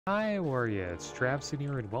Hi, how are ya? It's Traviseen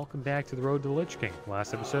here, and welcome back to the Road to Lich King.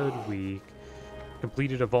 Last episode, we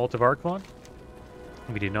completed a Vault of Archvon.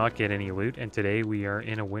 We did not get any loot, and today we are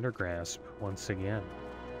in a Winter Grasp once again.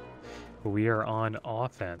 But we are on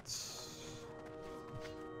offense.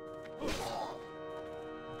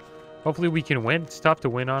 Hopefully we can win. It's tough to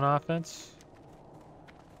win on offense.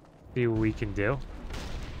 See what we can do.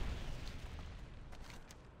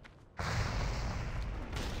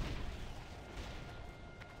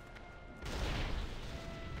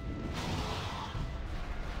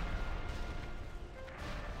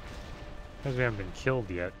 Because we haven't been killed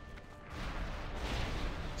yet.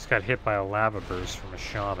 Just got hit by a lava burst from a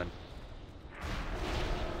shaman.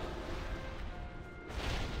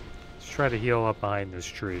 Let's try to heal up behind this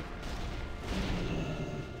tree.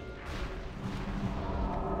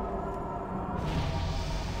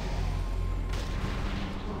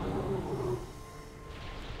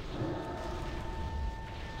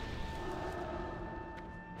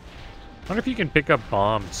 I wonder if you can pick up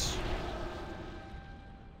bombs.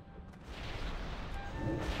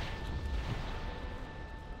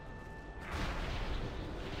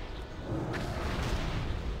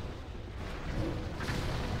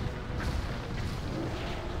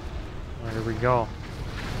 There we go.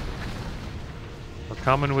 We're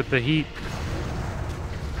coming with the heat.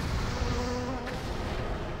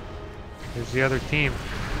 Here's the other team.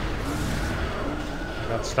 I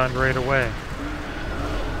got stunned right away.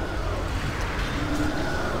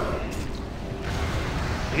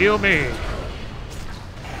 Heal me!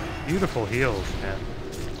 Beautiful heals, man.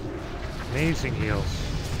 Amazing heals.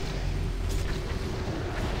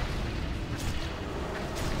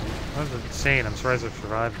 That was insane. I'm surprised I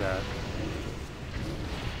survived that.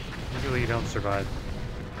 Usually you don't survive.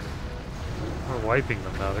 We're wiping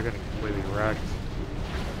them now. They're getting completely wrecked.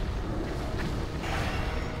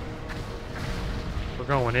 We're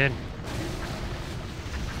going in.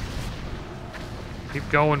 Keep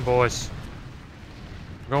going, boys.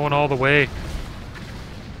 We're going all the way.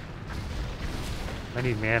 I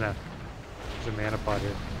need mana. There's a mana pot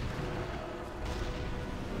here.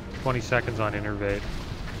 20 seconds on Innervate.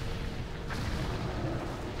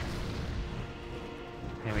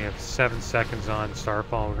 And we have 7 seconds on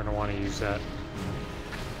Starfall. We're going to want to use that.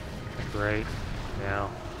 Great.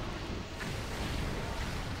 Now.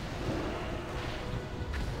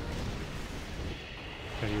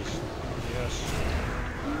 Yes.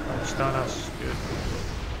 Don't stun us. Good.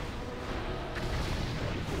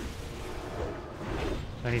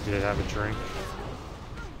 I need to have a drink.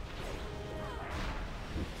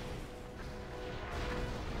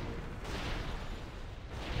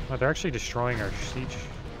 Oh, they're actually destroying our siege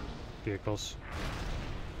vehicles.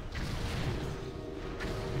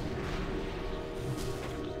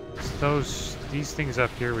 It's these things up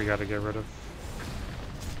here we gotta get rid of.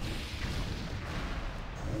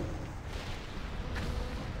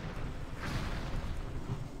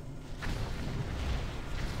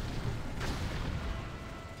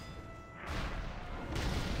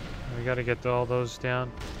 We gotta get all those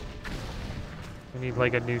down. We need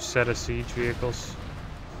like a new set of siege vehicles.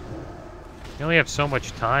 We only have so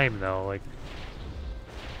much time though, like.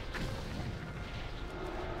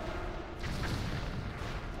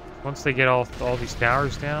 Once they get all these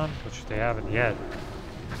towers down, which they haven't yet,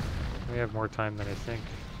 we have more time than I think.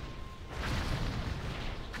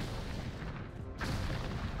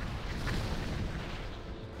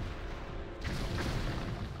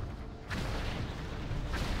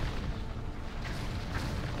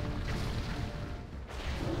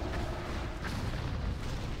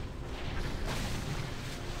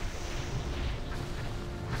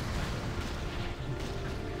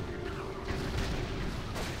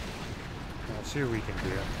 See what we can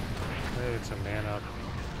do. Hey, it's a man up.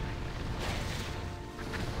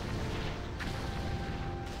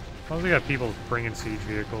 As long as we got people bringing siege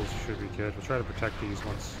vehicles, should be good. We'll try to protect these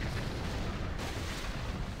ones.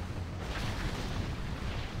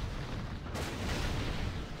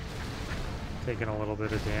 Taking a little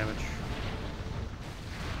bit of damage.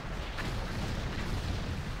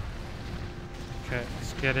 Okay,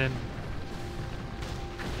 let's get in.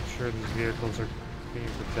 Make sure these vehicles are being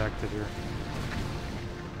protected here.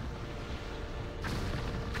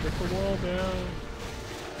 Get the wall down.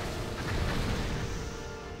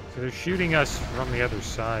 So they're shooting us from the other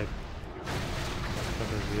side.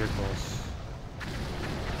 Other vehicles.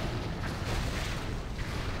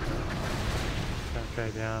 That guy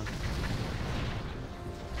down.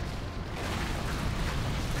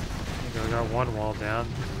 We got one wall down.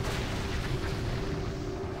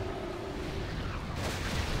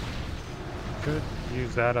 Could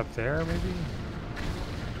use that up there, maybe?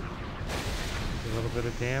 A little bit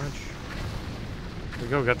of damage. There we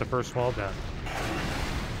go, got the first wall down.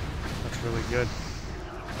 That's really good.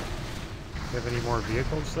 Do you have any more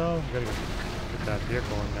vehicles though? We gotta get that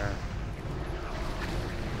vehicle in there.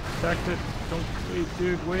 Protect it! Don't wait,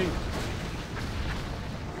 dude, wait!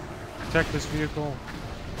 Protect this vehicle.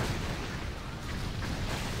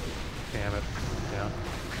 Damn it. Down.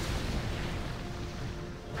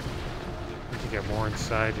 Need to get more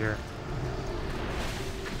inside here.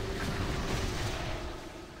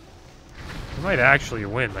 We might actually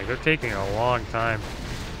win. Like, they're taking a long time.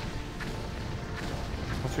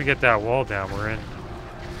 Once we get that wall down, we're in.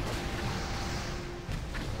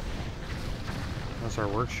 What's our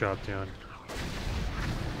workshop doing?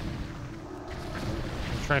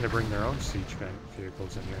 They're trying to bring their own siege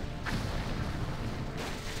vehicles in here.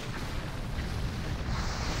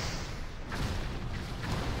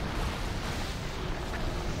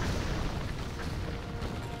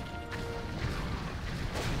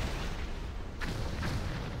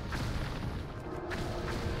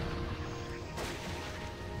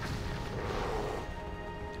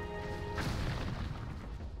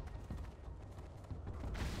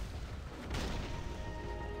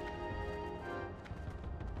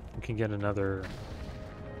 We can get another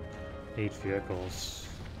 8 vehicles.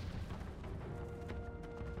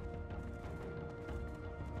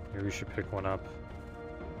 Maybe we should pick one up.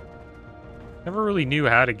 Never really knew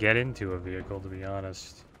how to get into a vehicle, to be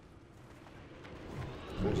honest.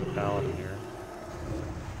 There's a paladin here.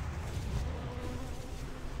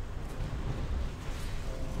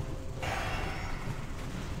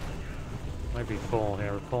 Might be full.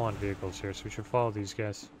 Yeah, we're full on vehicles here, so we should follow these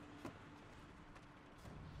guys.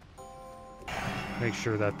 Make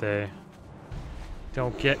sure that they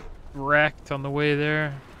don't get wrecked on the way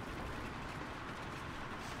there.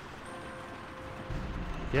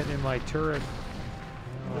 Get in my turret.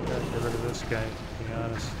 Oh, I gotta get rid of this guy, to be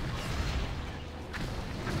honest. I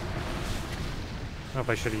don't know if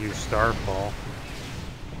I should have used Starfall.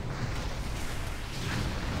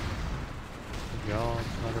 There we go,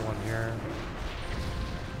 there's another one here.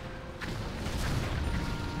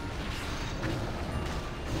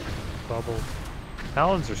 Bubble.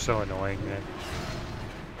 Paladins are so annoying, man.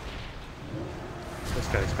 This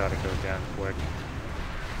guy's gotta go down quick.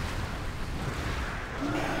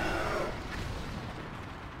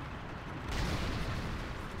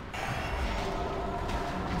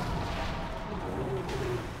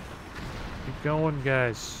 Keep going,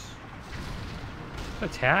 guys. Who's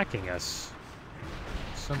attacking us?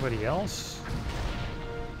 Somebody else?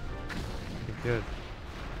 Okay, good.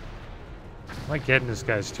 I might get in this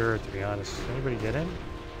guy's turret, to be honest. Anybody get in?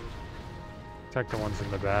 Protect the ones in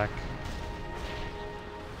the back.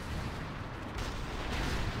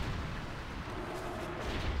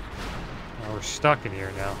 Oh, we're stuck in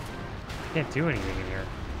here now. Can't do anything in here.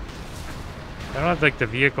 I don't have, like, the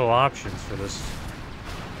vehicle options for this.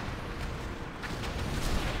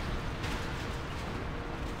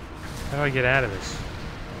 How do I get out of this?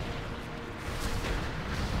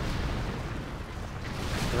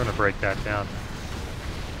 We're gonna break that down.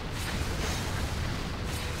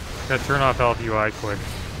 Gotta turn off LVUI quick.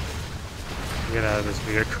 Get out of this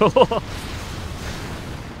vehicle.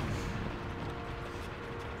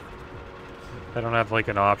 I don't have like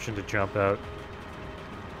an option to jump out.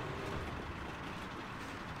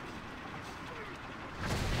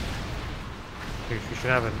 Okay, we should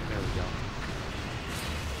have it. There we go.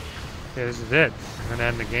 Okay, this is it. I'm gonna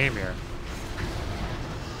end the game here.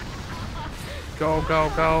 Go, go,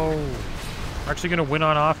 go! I'm actually gonna win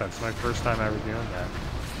on offense. It's my first time ever doing that.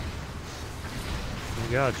 There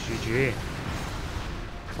you go, it's GG.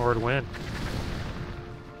 Forward win.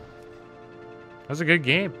 That was a good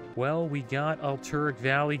game. Well, we got Alturic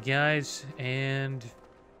Valley, guys, and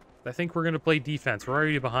I think we're gonna play defense. We're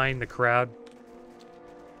already behind the crowd,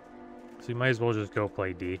 so we might as well just go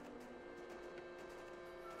play D.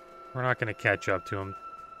 We're not gonna catch up to them.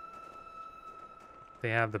 They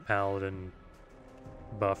have the Paladin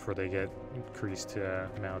buff where they get increased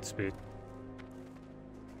mount speed.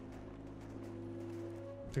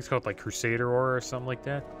 I think it's called like Crusader Aura or something like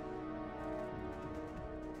that.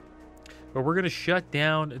 But we're going to shut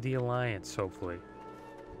down the Alliance, hopefully.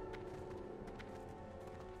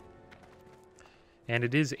 And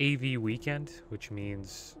it is AV weekend, which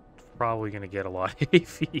means probably going to get a lot of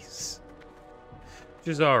AVs. Which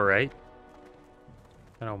is alright.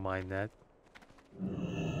 I don't mind that.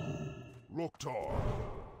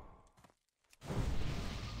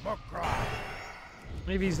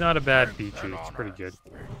 Maybe he's not a bad Pichu. It's pretty good.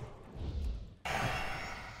 I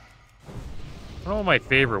don't know what my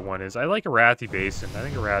favorite one is. I like Arathi Basin. I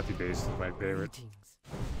think Arathi Basin is my favorite.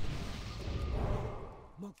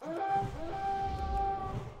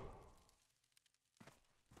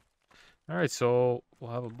 Alright, so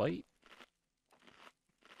we'll have a bite.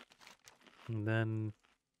 And then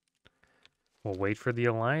we'll wait for the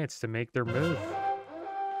Alliance to make their move.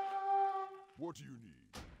 What do you need?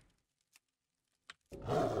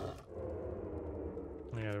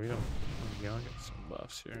 Yeah, we don't get some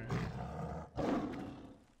buffs here.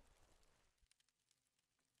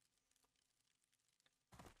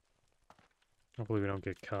 Hopefully we don't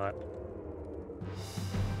get caught.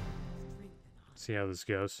 See how this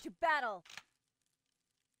goes. To battle.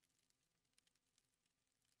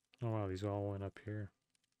 Oh wow, these all went up here.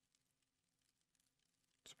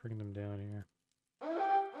 Let's bring them down here.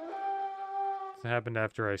 This happened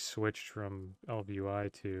after I switched from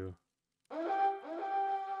LVUI to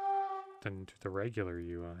the regular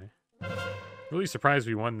UI. Really surprised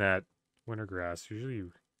we won that Wintergrass. Usually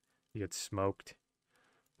you get smoked.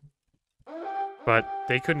 But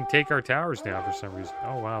they couldn't take our towers down for some reason.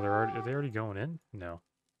 Oh wow, are they already going in? No.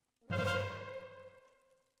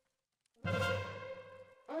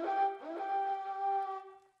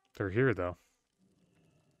 They're here though.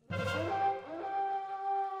 Let's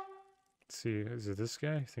see, is it this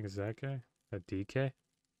guy? I think it's that guy? That DK?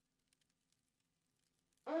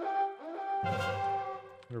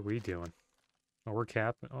 What are we doing? Oh, we're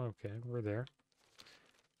capping. Oh, okay, we're there.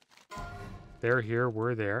 They're here,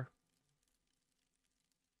 we're there.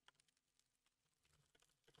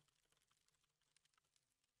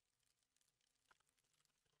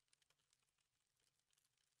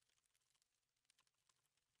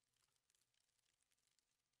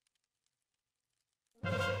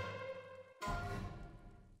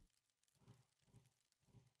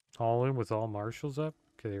 All in with all marshals up.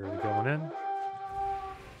 Okay, they're going in.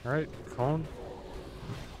 Alright, Cone.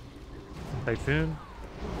 Typhoon.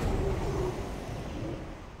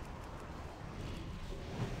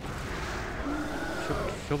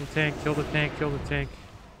 Kill the tank, kill the tank, kill the tank.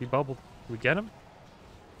 He bubbled. Did we get him?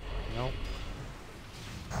 Nope.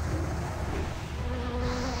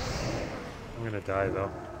 I'm gonna die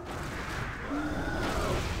though.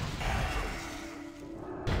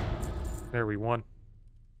 There, we won.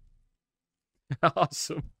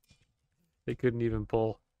 Awesome. They couldn't even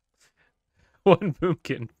pull one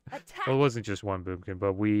boomkin. Attack. Well, it wasn't just one boomkin,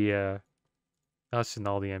 but we, us and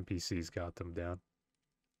all the NPCs got them down.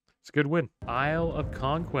 It's a good win. Isle of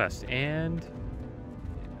Conquest, and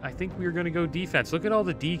I think we are going to go defense. Look at all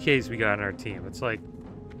the DKs we got on our team. It's like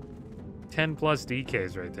 10 plus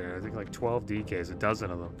DKs right there. I think like 12 DKs, a dozen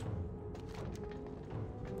of them.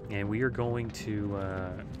 And we are going to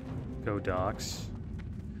go docks.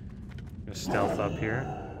 Gonna stealth up here.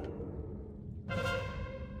 I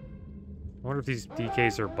wonder if these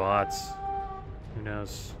DKs are bots. Who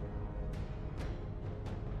knows?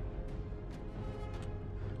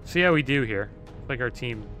 See how we do here. Looks like our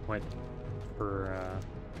team went for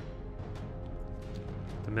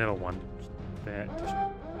the middle one. That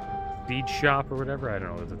feed shop or whatever. I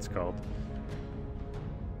don't know what it's called.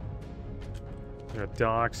 We got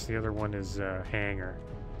docks. The other one is hangar.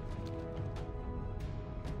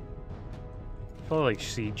 Probably like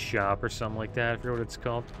seed shop or something like that. I forget what it's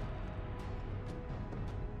called.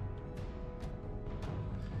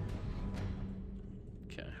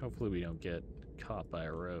 Okay, hopefully we don't get caught by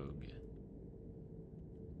a rogue.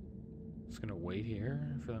 Just gonna wait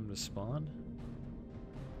here for them to spawn.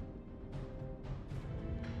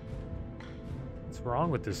 What's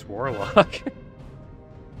wrong with this warlock?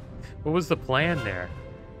 What was the plan there?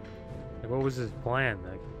 Like, what was his plan?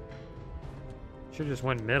 Like, should just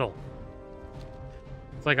went middle.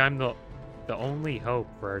 It's like I'm the only hope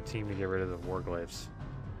for our team to get rid of the warglyphs.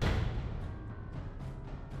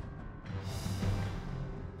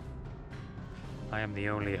 I am the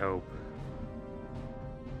only hope.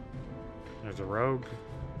 There's a rogue.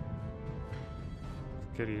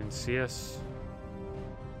 Good, he didn't see us.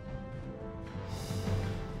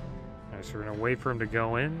 Alright, so we're gonna wait for him to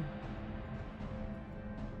go in.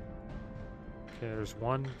 Okay, there's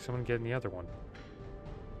one. Someone getting the other one.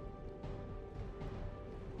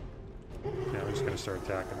 Yeah, we're just gonna start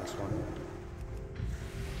attacking this one.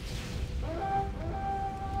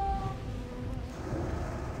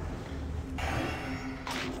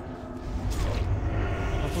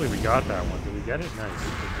 Hopefully we got that one. Did we get it? Nice.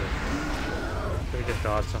 Gonna get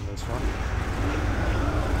dots on this one.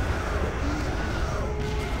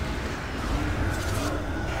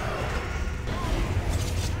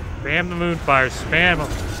 Spam the moonfire. Spam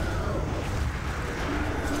them.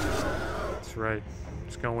 That's right.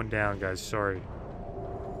 It's going down, guys. Sorry.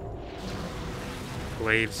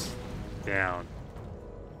 Glaives down.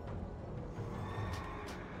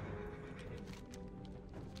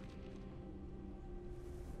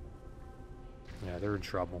 Yeah, they're in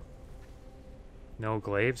trouble. No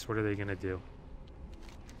glaives? What are they gonna do?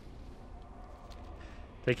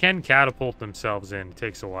 They can catapult themselves in. It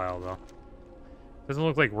takes a while, though. Doesn't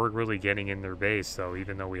look like we're really getting in their base, though,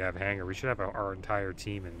 even though we have hangar. We should have our entire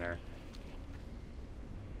team in there.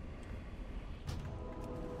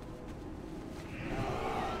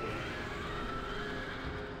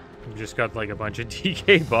 We've just got, like, a bunch of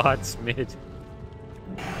DK bots mid.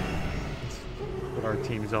 That's what our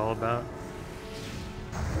team's all about.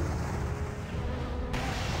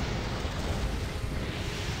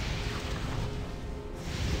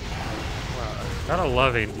 Gotta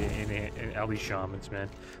love in Ellie Shamans, man.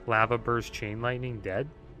 Lava Burst, Chain Lightning, dead?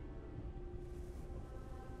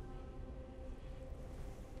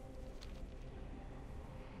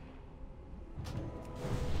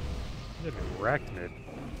 Getting wrecked, mid.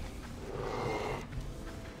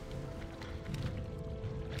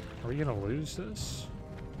 Are we gonna lose this?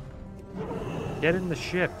 Get in the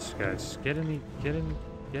ships, guys. Get in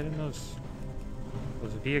those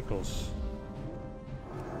vehicles.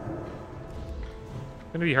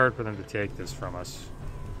 It's gonna be hard for them to take this from us.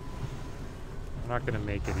 I'm not gonna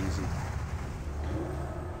make it easy.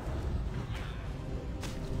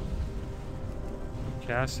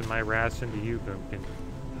 Casting my rats into you, Boomkin.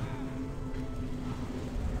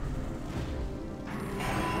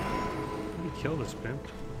 How do you kill this, Boom?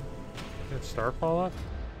 That Starfall up?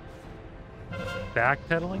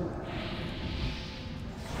 Backpedaling?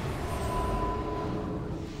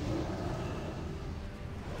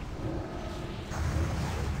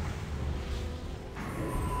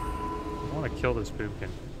 I want to kill this Boomkin.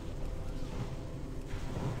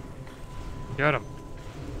 Get him.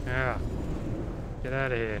 Yeah. Get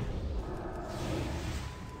out of here.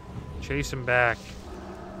 Chase him back.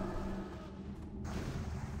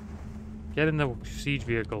 Get in the siege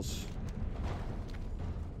vehicles.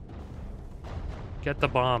 Get the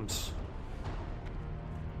bombs.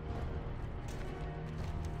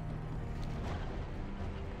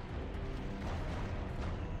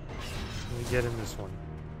 Let me get in this one.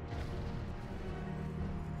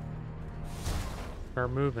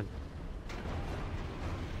 Start moving.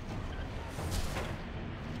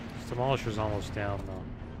 Demolisher's almost down, though.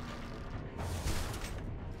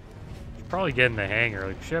 Should probably get in the hangar.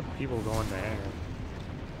 Like, we should have people go in the hangar.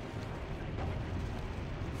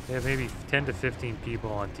 They have maybe 10 to 15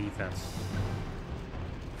 people on defense.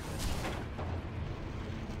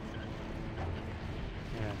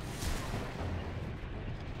 Yeah.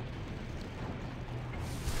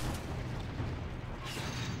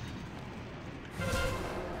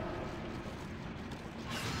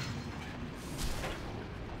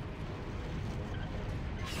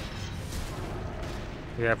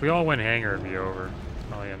 Yeah, if we all went hangar, it'd be over.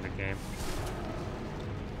 Probably end the game.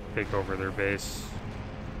 Take over their base.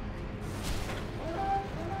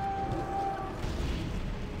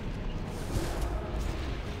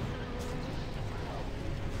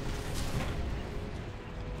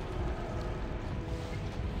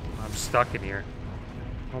 I'm stuck in here.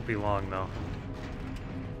 Won't be long, though.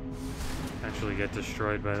 Actually get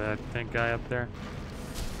destroyed by that tank guy up there.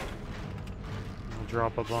 I'll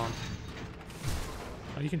drop a bomb.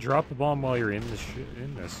 Oh, you can drop a bomb while you're in this.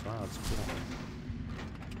 Wow, that's cool.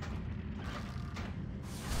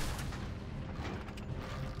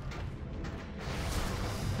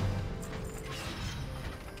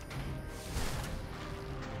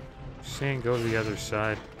 Saying go to the other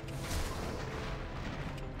side.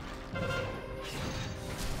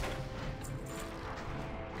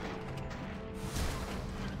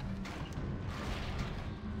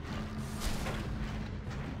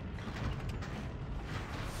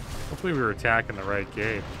 Hopefully we were attacking the right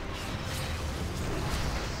gate.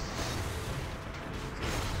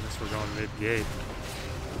 Unless we're going mid-gate.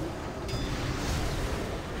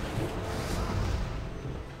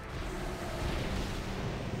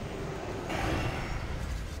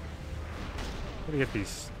 Gotta get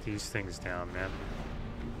these things down, man.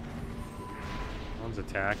 One's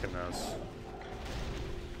attacking those.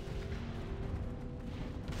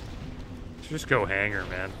 Let's just go hangar,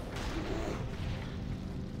 man.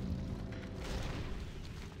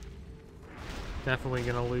 Definitely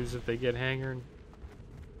gonna lose if they get hangared.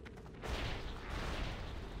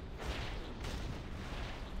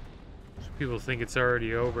 Some people think it's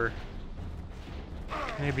already over.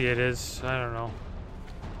 Maybe it is. I don't know.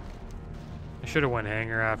 I should have went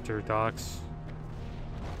hangar after docks.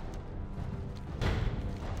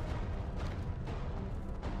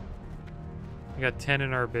 We got 10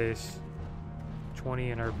 in our base. 20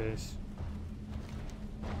 in our base.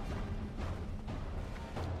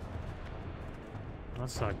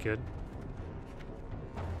 That's not good.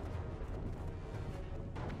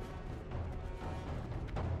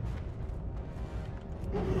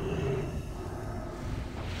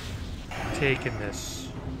 taking this.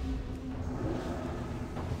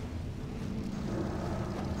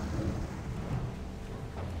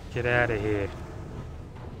 Get out of here.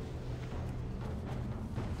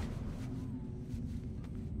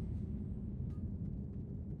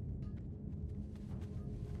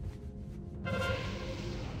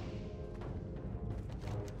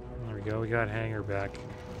 There we go, we got Hanger back.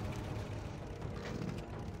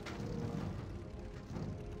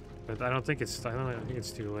 But I don't think it's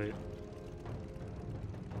too late.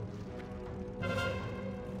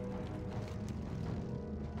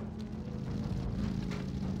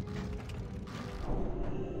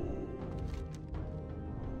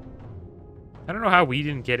 I don't know how we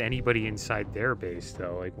didn't get anybody inside their base,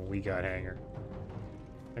 though, like when we got Hanger.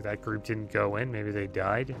 Like that group didn't go in, maybe they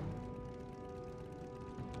died.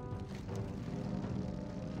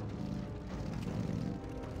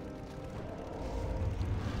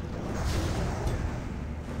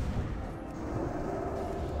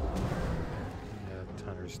 Yeah,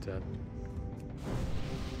 Tunner's dead.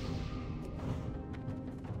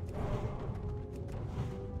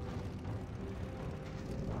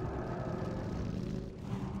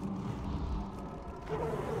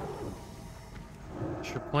 What's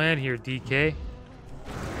your plan here, DK?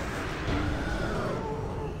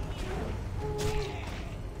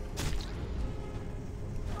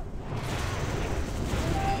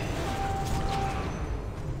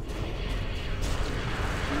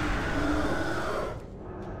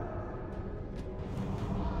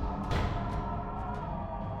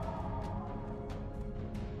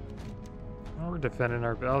 Oh, we're defending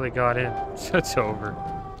our... Oh, they got in. So it's over.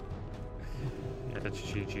 Yeah, that's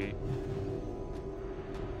GG.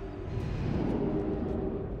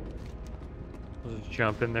 We'll just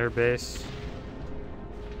jump in their base.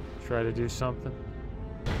 Try to do something.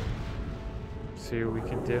 See what we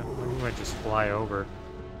can do. We might just fly over.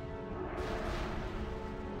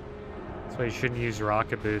 That's why you shouldn't use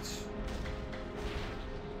rocket boots.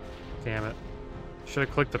 Damn it. Should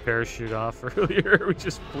have clicked the parachute off earlier. We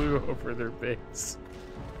just flew over their base.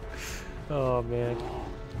 Oh, man.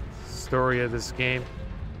 Story of this game.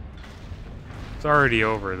 It's already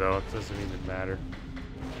over, though. It doesn't even matter.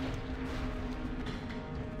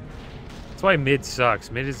 That's why mid sucks.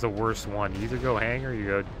 Mid is the worst one. You either go Hanger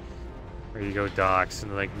or you go Docks,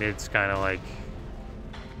 and like mid's kind of like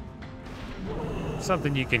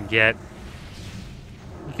something you can get.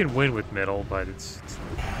 You can win with middle, but it's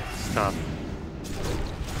tough.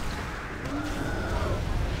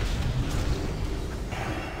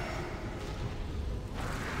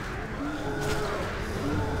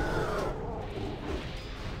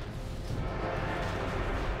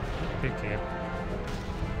 Big game.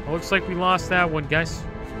 Well, looks like we lost that one, guys.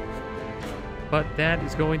 But that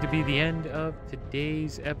is going to be the end of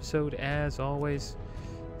today's episode, as always.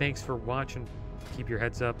 Thanks for watching. Keep your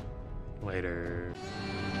heads up. Later.